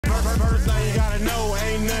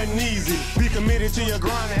it. Be committed to your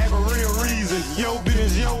grind and have a real reason. Your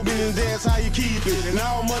business, that's how you keep it. And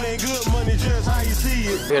all money ain't good money, just how you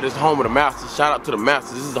see it. Yeah, this is the home of the Masters. Shout out to the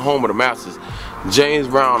Masters. This is the home of the Masters. James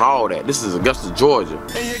Brown, all that. This is Augusta, Georgia.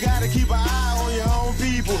 And you gotta keep an eye on your own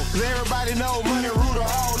people. Cause everybody know money root of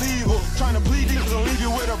all evil. Trying to plead people to leave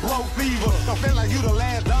you with a broke fever. Don't feel like you the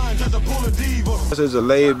last dime just to pull a diva. This is a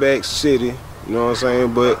laid back city, you know what I'm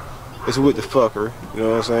saying? But it's with the fuckery, you know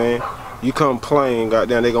what I'm saying? You come playing,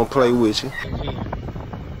 goddamn, they gonna play with you.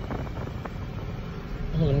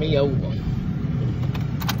 Pulling me over.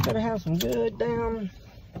 Gotta have some good damn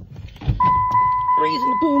reason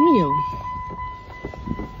to pull me over.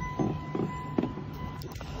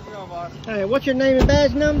 Hey, what's your name and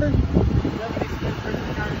badge number?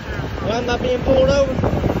 Why am I being pulled over?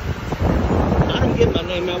 I don't get my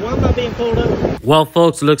name out. Why am I being pulled over? Well,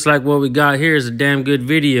 folks, looks like what we got here is a damn good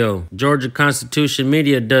video. Georgia Constitution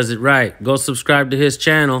Media does it right. Go subscribe to his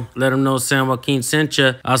channel. Let him know San Joaquin sent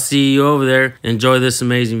you. I'll see you over there. Enjoy this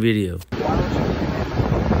amazing video. Because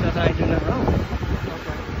I ain't doing nothing wrong.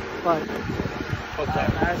 Okay. But I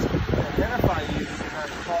asked you to identify you because I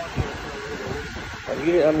was calling you for a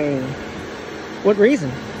reason. I mean, what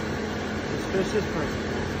reason? Suspicious person.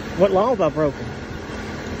 What law have I broken?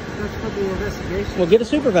 That's for the investigation. Well, get a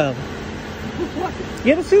supervisor. What?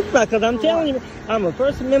 Get a supervisor, because I'm telling you, I'm a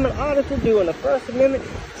First Amendment auditor doing a First Amendment,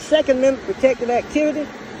 Second Amendment protected activity.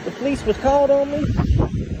 The police was called on me.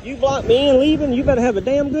 You blocked me in leaving, you better have a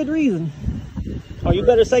damn good reason. Or you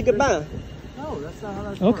better say goodbye. No, that's not how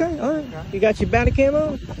that works. Okay, all right. Okay. You got your body cam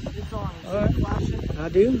on? It's on. All right. Flashing? I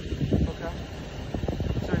do. Okay.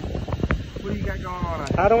 So, what do you got going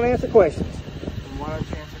on? I don't answer questions. And why don't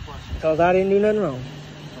you answer questions? Because I didn't do nothing wrong.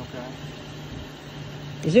 Okay.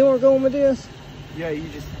 You see where we're going with this? Yeah, you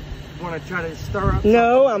just want to try to stir up something?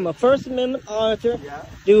 No, I'm a First Amendment auditor. Yeah.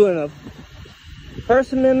 Doing a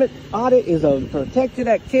First Amendment audit is a protected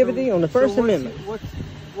activity on the First Amendment.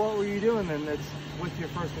 What were you doing then that's with your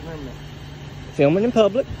First Amendment? Filming in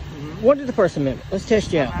public. Mm-hmm. What is the First Amendment? Let's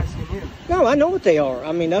test you out. I'm asking you. No, I know what they are.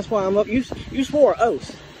 I mean, that's why I'm up. You swore an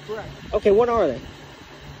oath. Correct. Okay, what are they?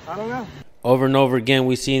 I don't know. Over and over again,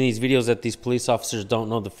 we see in these videos that these police officers don't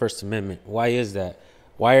know the First Amendment. Why is that?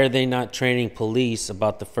 Why are they not training police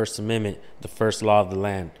about the First Amendment, the first law of the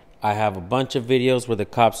land? I have a bunch of videos where the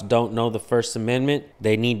cops don't know the First Amendment.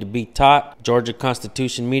 They need to be taught. Georgia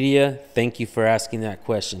Constitution Media, thank you for asking that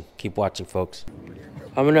question. Keep watching, folks.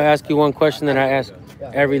 I'm going to ask you one question that I ask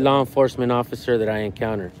every law enforcement officer that I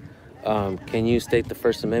encounter. Can you state the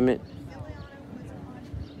First Amendment?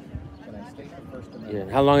 Can I state the First Amendment?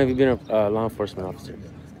 Yeah. How long have you been a law enforcement officer?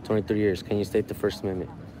 23 years. Can you state the First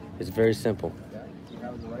Amendment? It's very simple. Yeah. You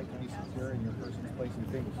have the right to be secure in your person's place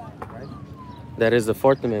and things, right? That is the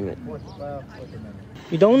Fourth Amendment. Fourth Amendment.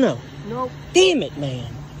 You don't know? Nope. Damn it,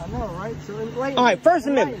 man. I know, right? So enlighten. All right, First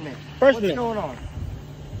Amendment. First Amendment. What's going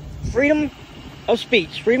on? Freedom of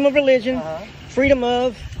speech, freedom of religion, freedom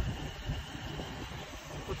of...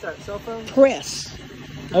 What's that, cell phone? Press.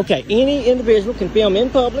 Okay, any individual can film in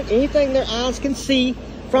public, anything their eyes can see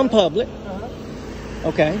from public.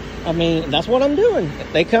 Okay, I mean, that's what I'm doing.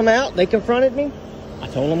 They come out, they confronted me. I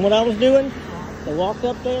told them what I was doing. They walked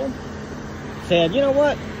up there, said, you know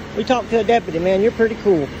what? We talked to a deputy, man, you're pretty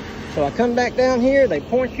cool. So I come back down here, they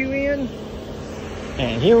point you in,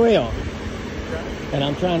 and here we are. And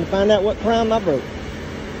I'm trying to find out what crime I broke.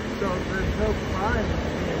 So there's no crime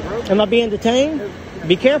being broken? Am I being detained?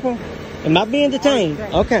 Be careful. Am I being detained?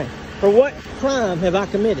 Okay. For what crime have I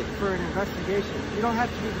committed? For an investigation. You don't have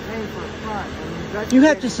to be detained for a crime. You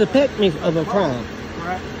have to suspect me of a crime.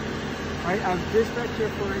 Correct. Right? I'm dispatched here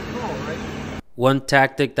for a call, right? One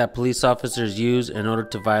tactic that police officers use in order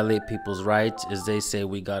to violate people's rights is they say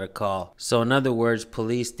we got a call. So in other words,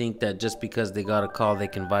 police think that just because they got a call they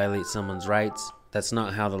can violate someone's rights. That's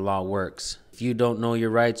not how the law works. If you don't know your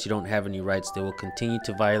rights, you don't have any rights. They will continue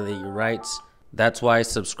to violate your rights. That's why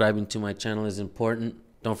subscribing to my channel is important.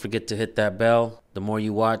 Don't forget to hit that bell. The more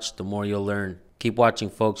you watch, the more you'll learn. Keep watching,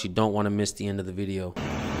 folks. You don't want to miss the end of the video.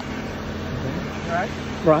 Right?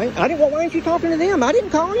 Right. Why aren't you talking to them? I didn't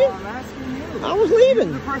call you. Well, I'm asking you. I was leaving.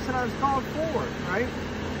 You're the person I was called for, right?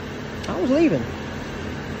 I was leaving.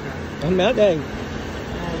 Okay. I'm that day.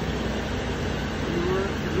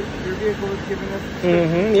 Your vehicle was given us.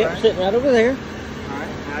 Yep, right? Sitting right over there. Alright,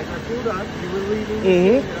 as I pulled up, you were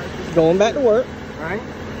leaving. Going back to work. Alright,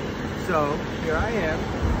 so here I am.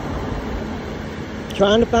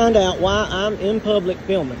 Trying to find out why I'm in public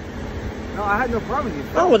filming. No, I had no problem with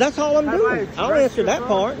you. Oh, well, that's all I'm doing. I'll answer that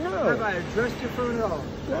part. No. Have I addressed your phone at all?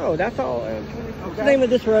 No, that's all. What's the name of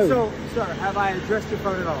this road? So, sir, have I addressed your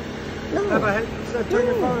phone at all? No. Have I said turn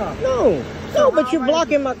your phone off? No. No, but you're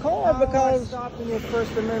blocking my car How because stopping your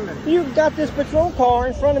First Amendment. you got this patrol car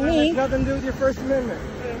in front of That me. has nothing to do with your First Amendment.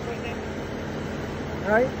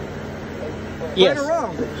 Right? Yes. Right or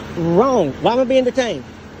wrong? Wrong. Why am I being detained?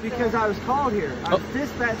 Because I was called here. I was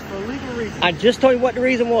dispatched for legal reasons. I just told you what the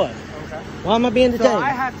reason was. Okay. Why am I being So detained? I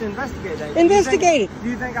have to investigate that. Investigate it. Do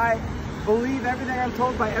you think I believe everything I'm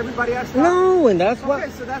told by everybody I stop? No, and that's why.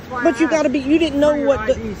 Okay, so that's why. But you got to be. You didn't know what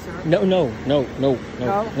the. ID, sir. No.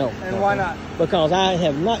 And why not? Because I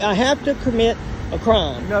have not. I have to commit a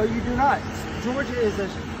crime. No, you do not. Georgia is a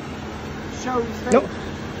show state. No.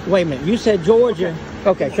 Wait a minute. You said Georgia.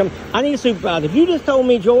 Okay. Show me. I need a supervisor. If you just told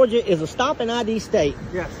me Georgia is a stop and ID state.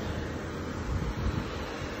 Yes.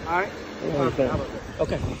 All right. Okay. How about that?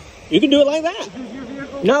 Okay. You can do it like that. Is this your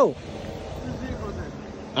vehicle? No. Whose vehicle is it?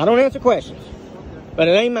 I don't answer questions. Okay. But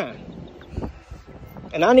it ain't mine.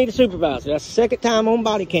 And I need a supervisor. That's the second time on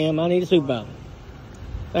body cam I need a supervisor.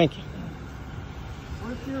 Thank you.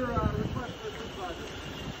 What's your request for a supervisor?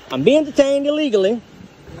 I'm being detained illegally.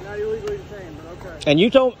 You're not illegally detained, but okay. And you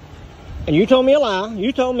told me a lie.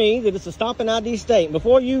 You told me that it's a stop and ID state.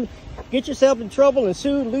 Before you get yourself in trouble and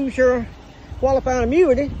sue, lose your qualifying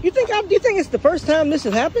immunity, do you think it's the first time this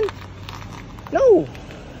has happened? No.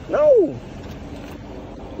 No.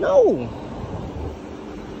 No.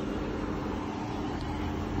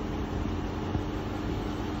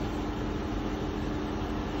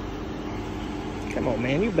 Come on,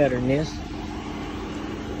 man, you better than this.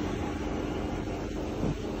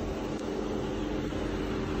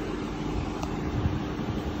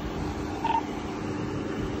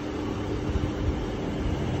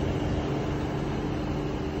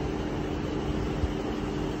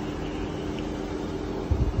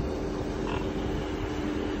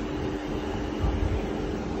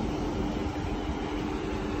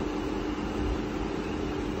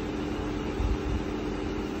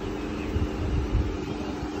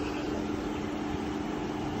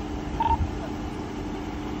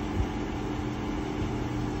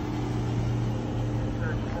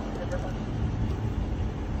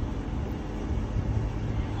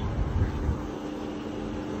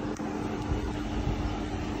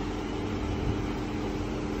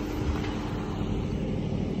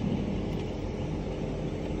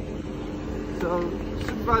 So,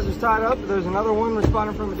 supervisor's tied up. There's another one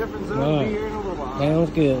responding from a different zone. All right. Be here in a little while. Sounds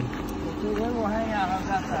good. Until then, we'll hang out. How's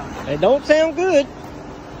that sound? It don't sound good.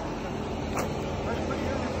 Let's put you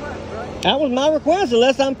in request, right? That was my request,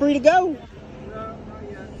 unless I'm free to go. No,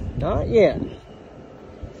 not yet. Not yet.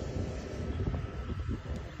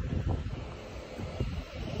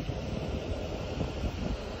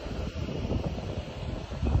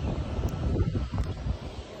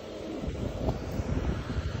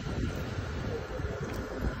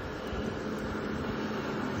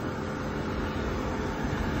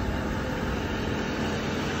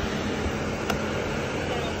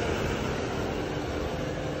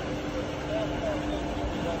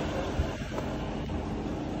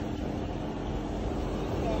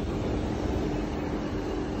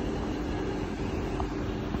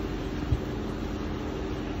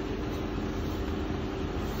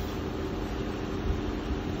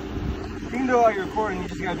 You can do all your recording. You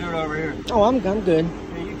just gotta do it over here. Oh, I'm good.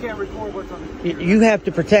 Yeah, you can't record what's on the computer. You have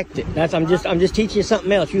to protect it. I'm just teaching you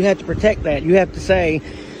something else. You have to protect that. You have to say,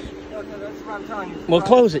 Okay, that's what I'm telling you. well,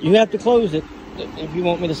 close it. You have to close it if you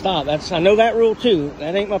want me to stop. I know that rule too.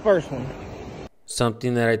 That ain't my first one.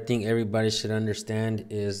 Something that I think everybody should understand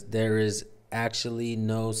is there is actually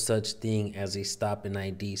no such thing as a stop and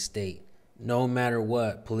ID state. No matter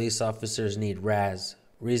what, police officers need RAS,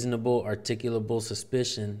 reasonable articulable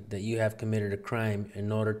suspicion that you have committed a crime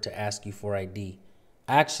in order to ask you for ID.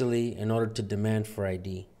 Actually, in order to demand for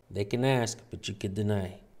ID. They can ask, but you can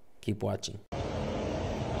deny. Keep watching.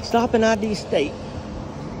 Stop an ID state.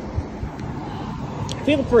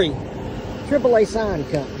 Feel free. AAA Sign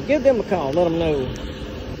Company. Give them a call. Let them know.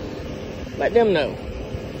 Let them know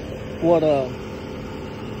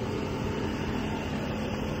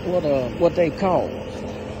what they call.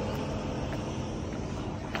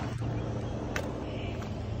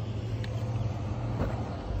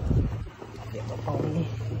 Get the phone.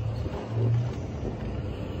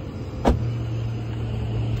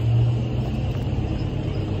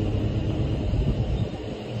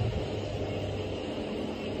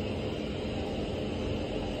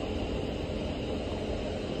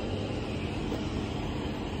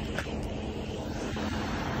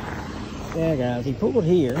 Yeah, guys, he pulled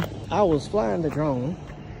here. I was flying the drone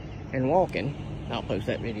and walking. I'll post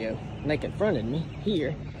that video. And they confronted me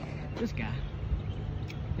here. This guy.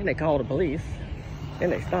 And they called the police.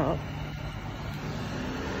 Then they stopped.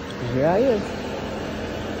 And here I is.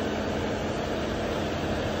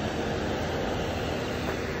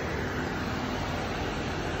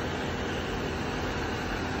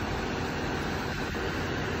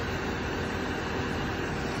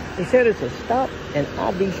 He said it's a stop and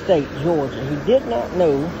ID state, Georgia. He did not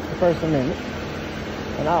know the First Amendment.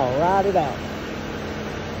 And I'll ride it out.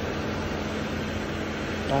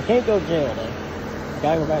 I can't go to jail though. I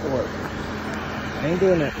gotta go back to work. I ain't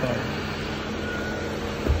doing that thing.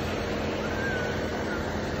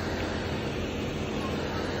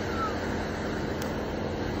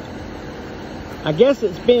 I guess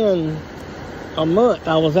it's been a month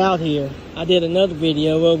I was out here. I did another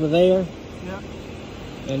video over there. Yeah.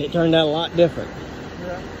 And it turned out a lot different.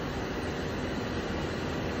 Yeah.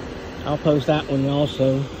 I'll post that one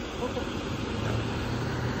also.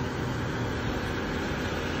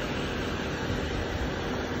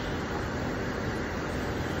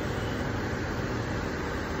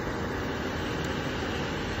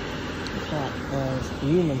 It's hot as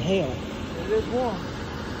human hell. It is warm.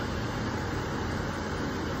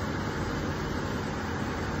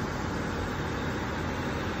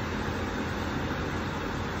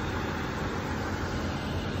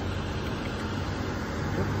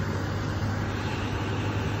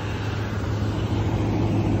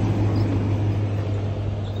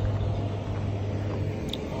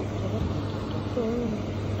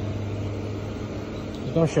 I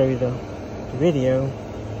was gonna show you the video,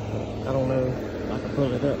 but I don't know if I can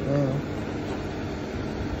pull it up now.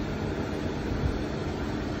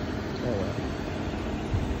 Oh well.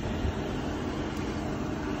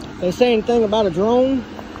 They say anything about a drone?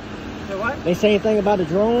 So what? They say anything about a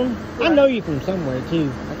drone? Right. I know you from somewhere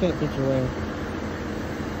too. I can't picture where.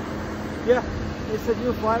 Yeah. They said you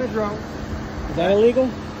were flying a drone. Is that illegal?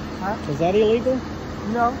 Huh? Is that illegal?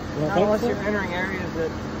 No. don't Not think unless so? you're entering areas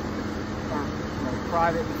that are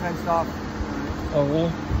private and fenced off. Oh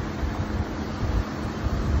really?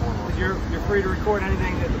 You're free to record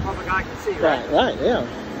anything that the public eye can see, right? Right, yeah.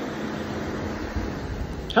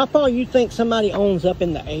 How far you think somebody owns up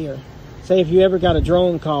in the air? Say if you ever got a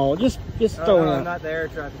drone call, just throw it out. Not the air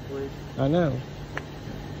traffic police. I know.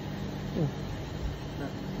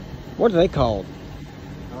 What are they called?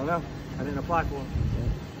 I don't know. I didn't apply for them.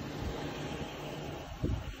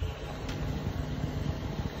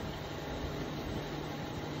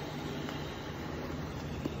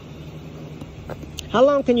 How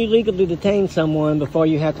long can you legally detain someone before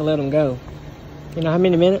you have to let them go? You know how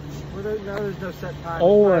many minutes? Well, there's no set time.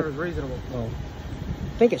 Oh, Whatever is reasonable. Oh.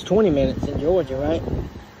 I think it's 20 minutes in Georgia, right?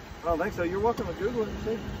 I don't think so. You're welcome to Google it and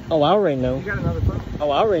see. Oh, I already know. You got another phone.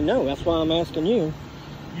 Oh, I already know. That's why I'm asking you.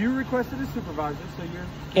 You requested a supervisor, so you're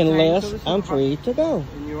detained Unless till the I'm supervisor- free to go.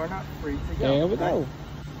 And you are not free to go. There we go. Right?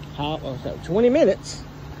 How? Oh, so 20 minutes.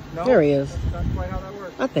 No, There he is. That's not quite how that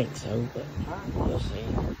works. I think so, but All right. we'll see.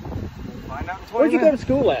 Find out in 20 Where'd you go to minutes.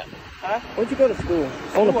 school at? Huh? Where'd you go to school?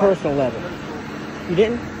 On a School. personal level. You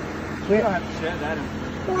didn't? You don't have to share that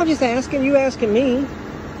information. Well, I'm just asking. You asking me.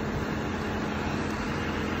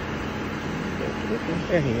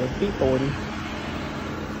 There he is, B40.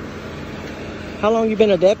 How long you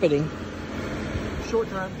been a deputy? Short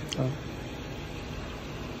time. Oh.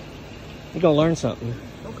 You're gonna learn something.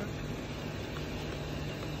 Okay.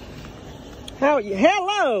 How are you?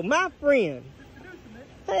 Hello, my friend.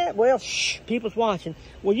 Hey, well, shh, people's watching.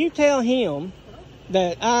 Will you tell him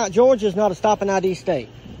that Georgia's not a stop and ID state?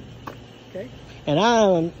 Okay. And I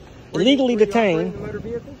am illegally detained. Motor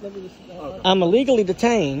vehicle? Let me just, I'm illegally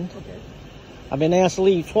detained. okay. I've been asked to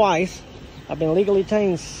leave twice. I've been illegally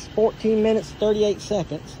detained 14 minutes, 38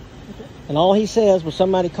 seconds. Okay. And all he says was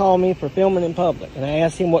somebody called me for filming in public. And I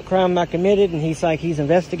asked him what crime I committed, and he's like, he's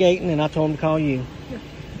investigating, and I told him to call you. Yeah.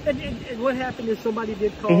 And what happened is somebody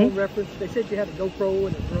did call Mhm. reference. They said you had a GoPro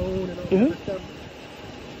and a drone and all that other stuff.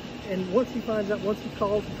 And once he finds out, once he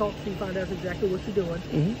calls and talks to you, find out exactly what you're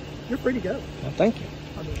doing, you're free to go. Well, thank you.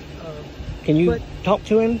 I mean, Can you but- talk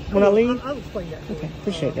to him when I leave? I'll explain that to Okay, him.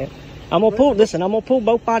 appreciate that. I'm gonna pull. Listen, I'm gonna pull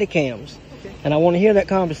both body cams, Okay. and I want to hear that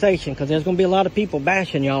conversation because there's gonna be a lot of people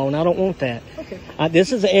bashing y'all, and I don't want that. Okay.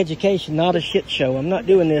 This is an education, not a shit show. I'm not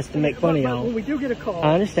doing this to make fun of But y'all. when we do get a call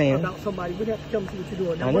I understand. about somebody, we'd have to come see what you're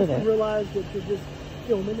doing. Now, I know once that. we realize that you're just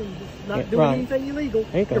filming and just not Yeah, doing right. anything illegal,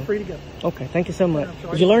 There you go. you're free to go. Okay, thank you so much. I'm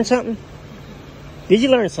sorry. Did you learn something? Did you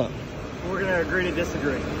learn something? We're going to agree to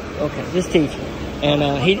disagree. Okay, just teach me. And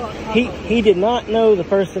he did not know the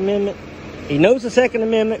First Amendment. He knows the Second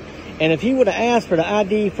Amendment. And if he would have asked for the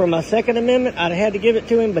ID for my Second Amendment, I'd have had to give it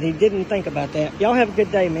to him, but he didn't think about that. Y'all have a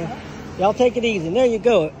good day, man. Y'all take it easy. And there you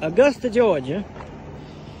go. Augusta, Georgia.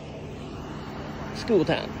 School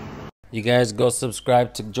time. You guys go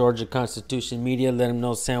subscribe to Georgia Constitution Media. Let them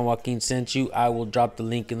know San Joaquin sent you. I will drop the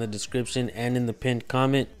link in the description and in the pinned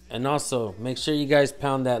comment. And also, make sure you guys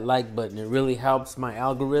pound that like button. It really helps my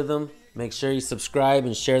algorithm. Make sure you subscribe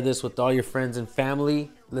and share this with all your friends and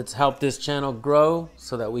family. Let's help this channel grow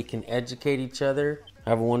so that we can educate each other.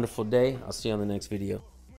 Have a wonderful day. I'll see you on the next video.